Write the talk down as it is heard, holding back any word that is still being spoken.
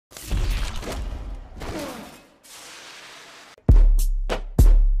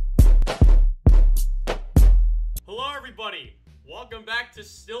back to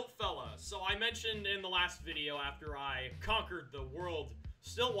Stilt Fella. So I mentioned in the last video after I conquered the World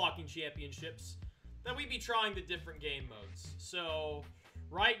Stilt Walking Championships that we'd be trying the different game modes. So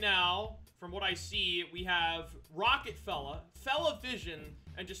right now, from what I see, we have Rocket Fella, Fella Vision,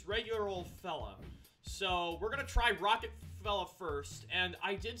 and just regular old Fella. So we're gonna try Rocket Fella first, and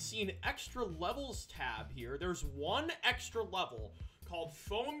I did see an extra levels tab here. There's one extra level called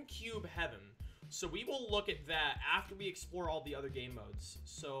Foam Cube Heaven. So we will look at that after we explore all the other game modes.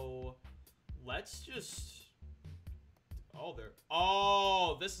 So let's just...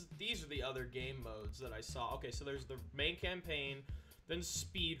 these are the other game modes that I saw. Okay, so there's the main campaign, then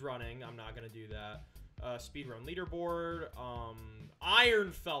speed running. I'm not gonna do that. Speedrun leaderboard.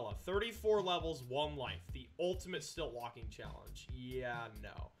 Iron Fella, 34 levels, 1 life. The ultimate stilt walking challenge. Yeah,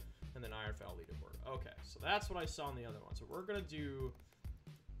 no. And then Iron Fella leaderboard. Okay, so that's what I saw in the other one. So we're gonna do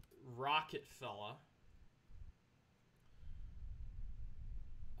Rocket Fella.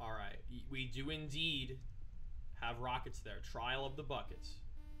 Alright, we do indeed have rockets there. Trial of the buckets.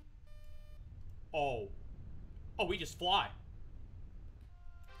 Oh, we just fly.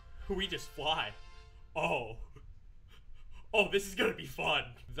 We just fly. Oh, this is gonna be fun.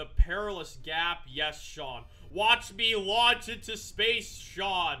 The perilous gap. Yes, Sean. Watch me launch into space,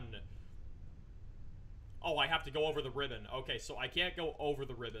 Sean. Oh, I have to go over the ribbon. Okay, so I can't go over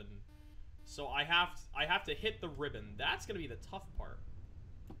the ribbon. So I have to hit the ribbon. That's gonna be the tough part.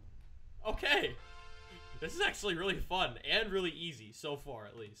 Okay. This is actually really fun and really easy so far,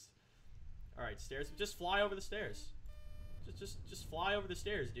 at least. All right, stairs. Just fly over the stairs. Just fly over the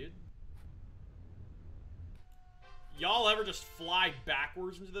stairs, dude. Y'all ever just fly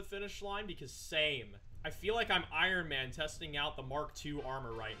backwards into the finish line? Because same. I feel like I'm Iron Man testing out the Mark II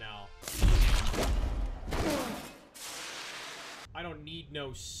armor right now. I don't need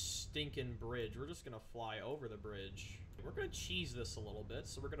no stinking bridge. We're just gonna fly over the bridge. We're gonna cheese this a little bit.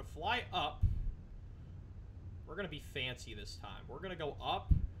 So we're gonna fly up. We're gonna be fancy this time. We're gonna go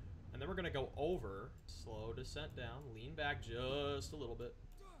up, and then we're gonna go over. Slow descent down. Lean back just a little bit.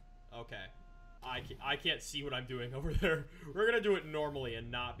 Okay. I can't see what I'm doing over there. We're gonna do it normally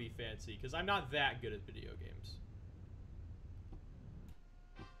and not be fancy, because I'm not that good at video games.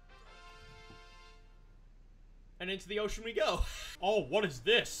 And into the ocean we go. Oh, what is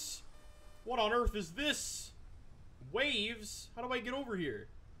this? What on earth is this? Waves? How do I get over here?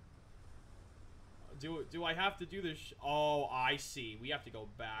 Do I have to do this? Oh, I see. We have to go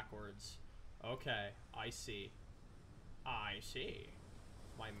backwards. Okay, I see. I see.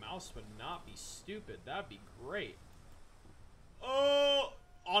 My mouse would not be stupid. That'd be great. Oh,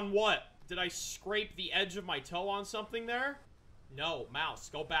 on what? Did I scrape the edge of my toe on something there? No, mouse,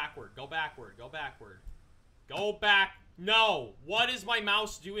 go backward, go backward, go backward. Go back. No, what is my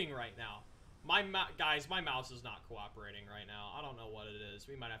mouse doing right now? Guys, my mouse is not cooperating right now. I don't know what it is.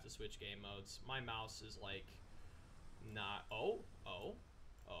 We might have to switch game modes. My mouse is like not. Oh.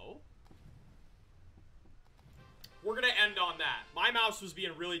 We're gonna end on that. My mouse was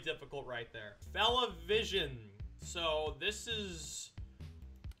being really difficult right there. Fella Vision. So this is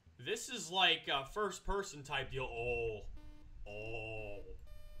like a first person type deal.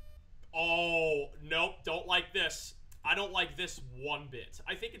 Oh, nope, don't like this. I don't like this one bit.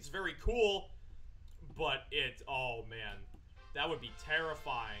 I think it's very cool, but oh man, that would be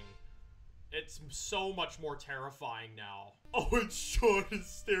terrifying. It's so much more terrifying now. Oh, and Sean is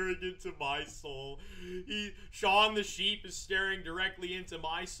staring into my soul. Sean the sheep is staring directly into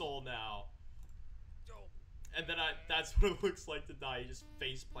my soul now. And then that's what it looks like to die. You just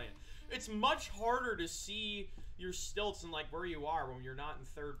face plant. It's much harder to see your stilts and like where you are when you're not in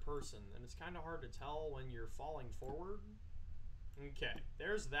third person. And it's kind of hard to tell when you're falling forward. Okay,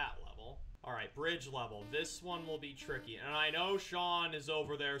 there's that level. All right, bridge level. This one will be tricky. And I know Sean is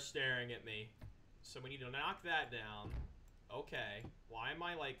over there staring at me. So we need to knock that down. Okay. Why am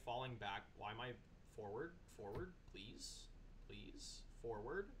I like falling back? Why am I forward? Forward, please. Please.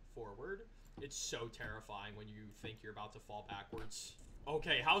 Forward. Forward. It's so terrifying when you think you're about to fall backwards.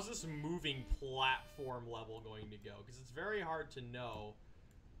 Okay, how's this moving platform level going to go? Because it's very hard to know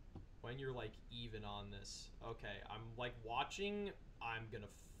when you're like even on this. Okay, I'm like watching. I'm gonna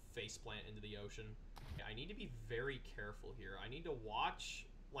faceplant into the ocean. Okay, I need to be very careful here. I need to watch.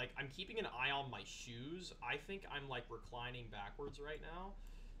 Like, I'm keeping an eye on my shoes. I think I'm like reclining backwards right now.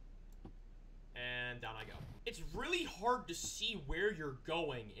 And down I go. It's really hard to see where you're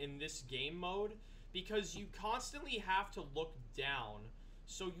going in this game mode because you constantly have to look down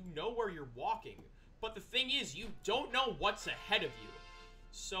so you know where you're walking. But the thing is, you don't know what's ahead of you.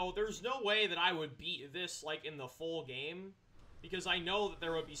 So there's no way that I would beat this like in the full game Because I know that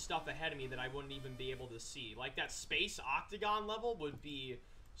there would be stuff ahead of me that I wouldn't even be able to see. Like, that space octagon level would be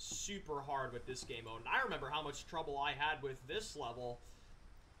super hard with this game mode. And I remember how much trouble I had with this level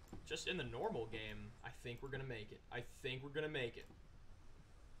just in the normal game. I think we're gonna make it. I think we're gonna make it.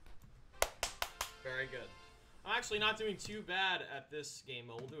 Very good. I'm actually not doing too bad at this game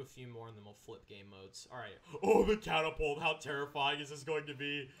mode. We'll do a few more and then we'll flip game modes. Alright. Oh, the catapult. How terrifying is this going to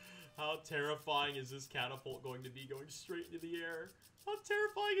be? How terrifying is this catapult going to be going straight into the air? How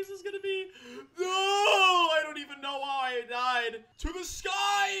terrifying is this going to be? No! I don't even know how I died. To the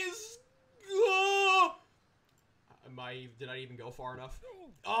skies! Oh! Did I even go far enough?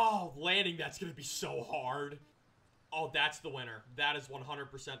 Oh, landing, that's going to be so hard. Oh, that's the winner. That is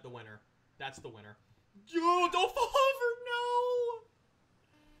 100% the winner. That's the winner. Yo, don't fall over, no!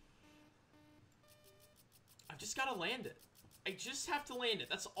 I've just got to land it. I just have to land it.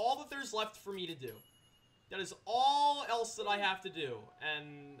 That's all that there's left for me to do. That is all else that I have to do.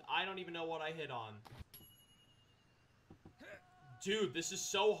 And I don't even know what I hit on. Dude, this is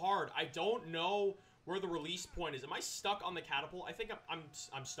so hard. I don't know where the release point is. Am I stuck on the catapult? I think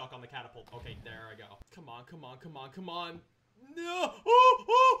I'm stuck on the catapult. Okay, there I go. Come on, come on, come on, come on. No!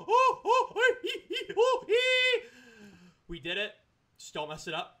 We did it. Just don't mess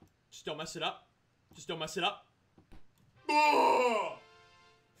it up. Just don't mess it up. Just don't mess it up.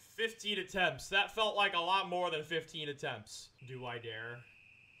 15 attempts. That felt like a lot more than 15 attempts. Do I dare?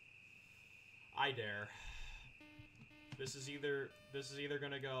 I dare. This is either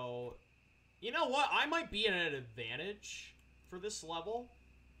gonna go... You know what? I might be at an advantage for this level.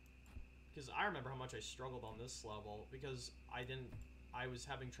 Because I remember how much I struggled on this level. Because I was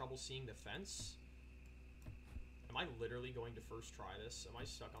having trouble seeing the fence. Am I literally going to first try this? Am I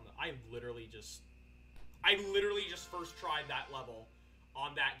stuck on the... I literally just first tried that level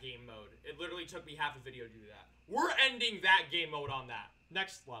on that game mode. It literally took me half a video to do that. We're ending that game mode on that.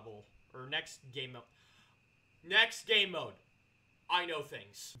 Next level. Or next game mode. Next game mode. I know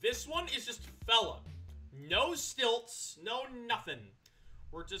things. This one is just fella. No stilts. No nothing.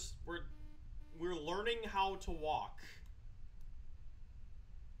 We're learning how to walk.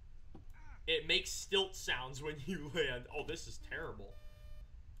 It makes stilt sounds when you land. Oh, this is terrible.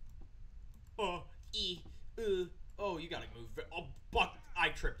 Oh, oh, you gotta move. Oh, I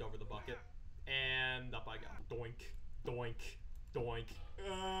tripped over the bucket. And up I go. Doink, doink, doink.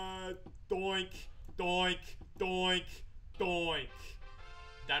 Doink, doink, doink, doink.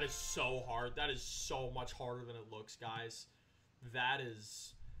 That is so hard. That is so much harder than it looks, guys. That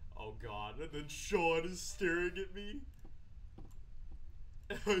is... Oh, God. And then Sean is staring at me.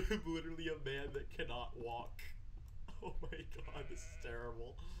 I am literally a man that cannot walk. Oh, my God. This is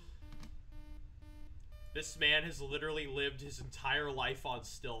terrible. This man has literally lived his entire life on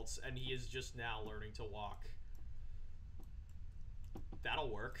stilts, and he is just now learning to walk. That'll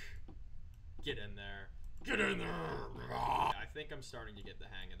work. Get in there. Get in there! I think I'm starting to get the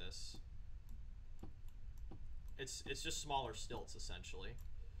hang of this. It's just smaller stilts, essentially.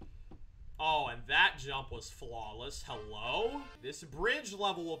 Oh, and that jump was flawless. Hello? This bridge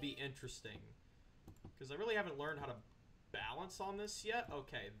level will be interesting. Because I really haven't learned how to balance on this yet.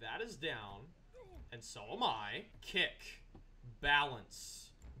 Okay, that is down. And so am I. Kick.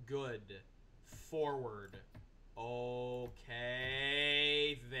 Balance. Good. Forward. Okay.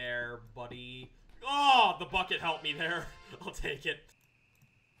 There, buddy. Oh, the bucket helped me there. I'll take it.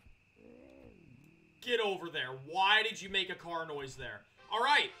 Get over there. Why did you make a car noise there?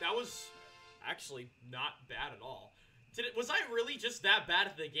 Alright, that was actually not bad at all. Was I really just that bad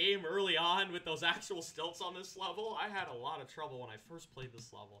at the game early on with those actual stilts on this level? I had a lot of trouble when I first played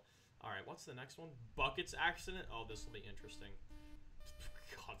this level. Alright, what's the next one? Buckets accident? Oh, this will be interesting.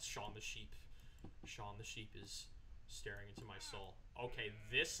 God, Shaun the Sheep. Shaun the Sheep is staring into my soul. Okay,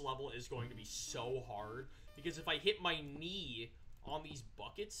 this level is going to be so hard. Because if I hit my knee on these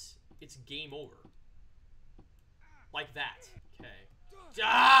buckets, it's game over. Like that. Okay.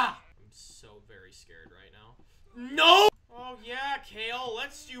 Ah! I'm so very scared right now. No! Oh, yeah, Kale.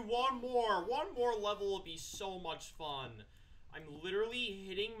 Let's do one more. One more level will be so much fun. I'm literally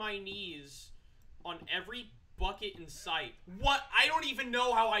hitting my knees on every bucket in sight. What? I don't even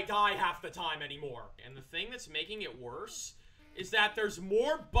know how I die half the time anymore. And the thing that's making it worse is that there's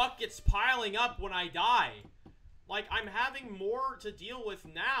more buckets piling up when I die. Like, I'm having more to deal with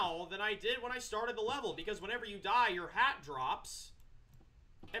now than I did when I started the level. Because whenever you die, your hat drops.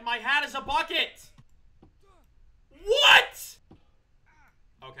 And my hat is a bucket! What?!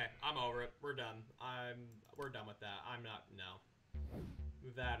 Okay, I'm over it. We're done. We're done with that. I'm not, no.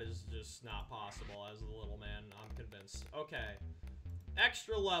 That is just not possible as a little man, I'm convinced. Okay.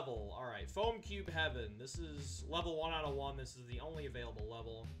 Extra level. Alright, Foam Cube Heaven. This is level 1 out of 1. This is the only available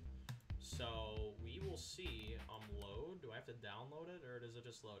level. So, we will see. Load. Do I have to download it, or does it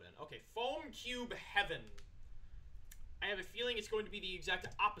just load in? Okay, Foam Cube Heaven. I have a feeling it's going to be the exact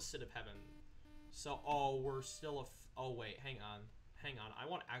opposite of Heaven. So, oh, we're still oh, wait, hang on. Hang on, I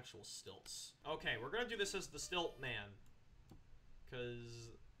want actual stilts. Okay, we're gonna do this as the Stilt Man.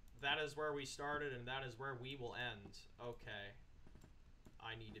 Because that is where we started, and that is where we will end. Okay.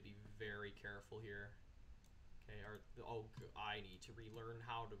 I need to be very careful here. Okay, oh, I need to relearn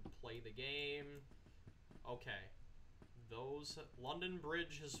how to play the game. Okay. London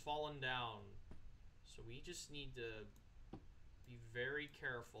Bridge has fallen down. So we just need to be very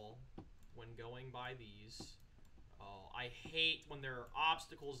careful when going by these. Oh, I hate when there are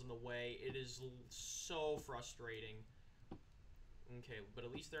obstacles in the way. It is so frustrating. Okay, but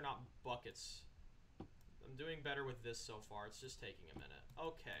at least they're not buckets. I'm doing better with this so far. It's just taking a minute.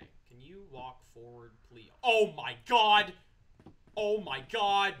 Okay, can you walk forward, please? Oh my god! Oh my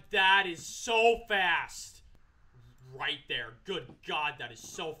god, that is so fast! Right there. Good god, that is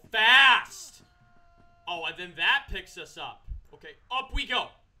so fast! Oh, and then that picks us up. Okay, up we go.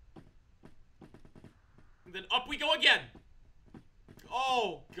 And then up we go again.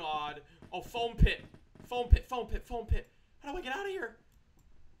 Oh, God. Oh, foam pit. Foam pit, foam pit, foam pit. How do I get out of here?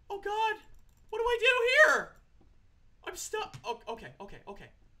 Oh, God. What do I do here? I'm stuck. Oh, okay, okay,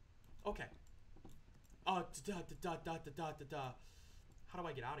 okay. Okay. How do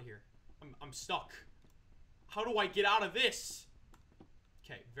I get out of here? I'm stuck. How do I get out of this?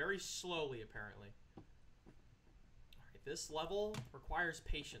 Okay, very slowly, apparently. Alright, this level requires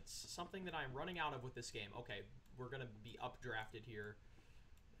patience. Something that I'm running out of with this game. Okay, we're gonna be updrafted here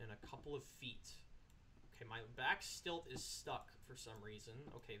in a couple of feet. Okay, my back stilt is stuck for some reason.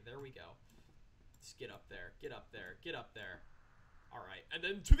 Okay, there we go. Let's get up there, get up there, get up there. Alright, and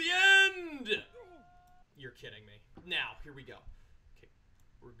then to the end! You're kidding me. Now, here we go. Okay,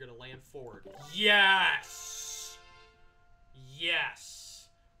 we're gonna land forward. Yes! Yes!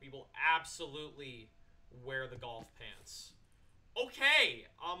 We will absolutely wear the golf pants. Okay,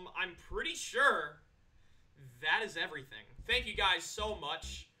 I'm pretty sure that is everything. Thank you guys so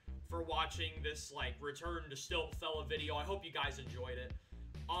much for watching this, like, Return to Stilt Fella video. I hope you guys enjoyed it.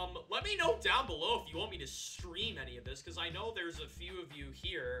 Let me know down below if you want me to stream any of this, because I know there's a few of you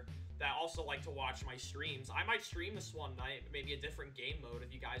here that also like to watch my streams. I might stream this one night, maybe a different game mode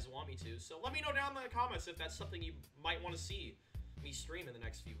if you guys want me to. So let me know down in the comments if that's something you might want to see me stream in the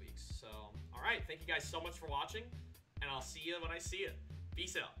next few weeks. So, alright, thank you guys so much for watching, and I'll see you when I see you.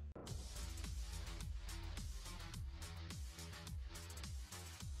 Peace out.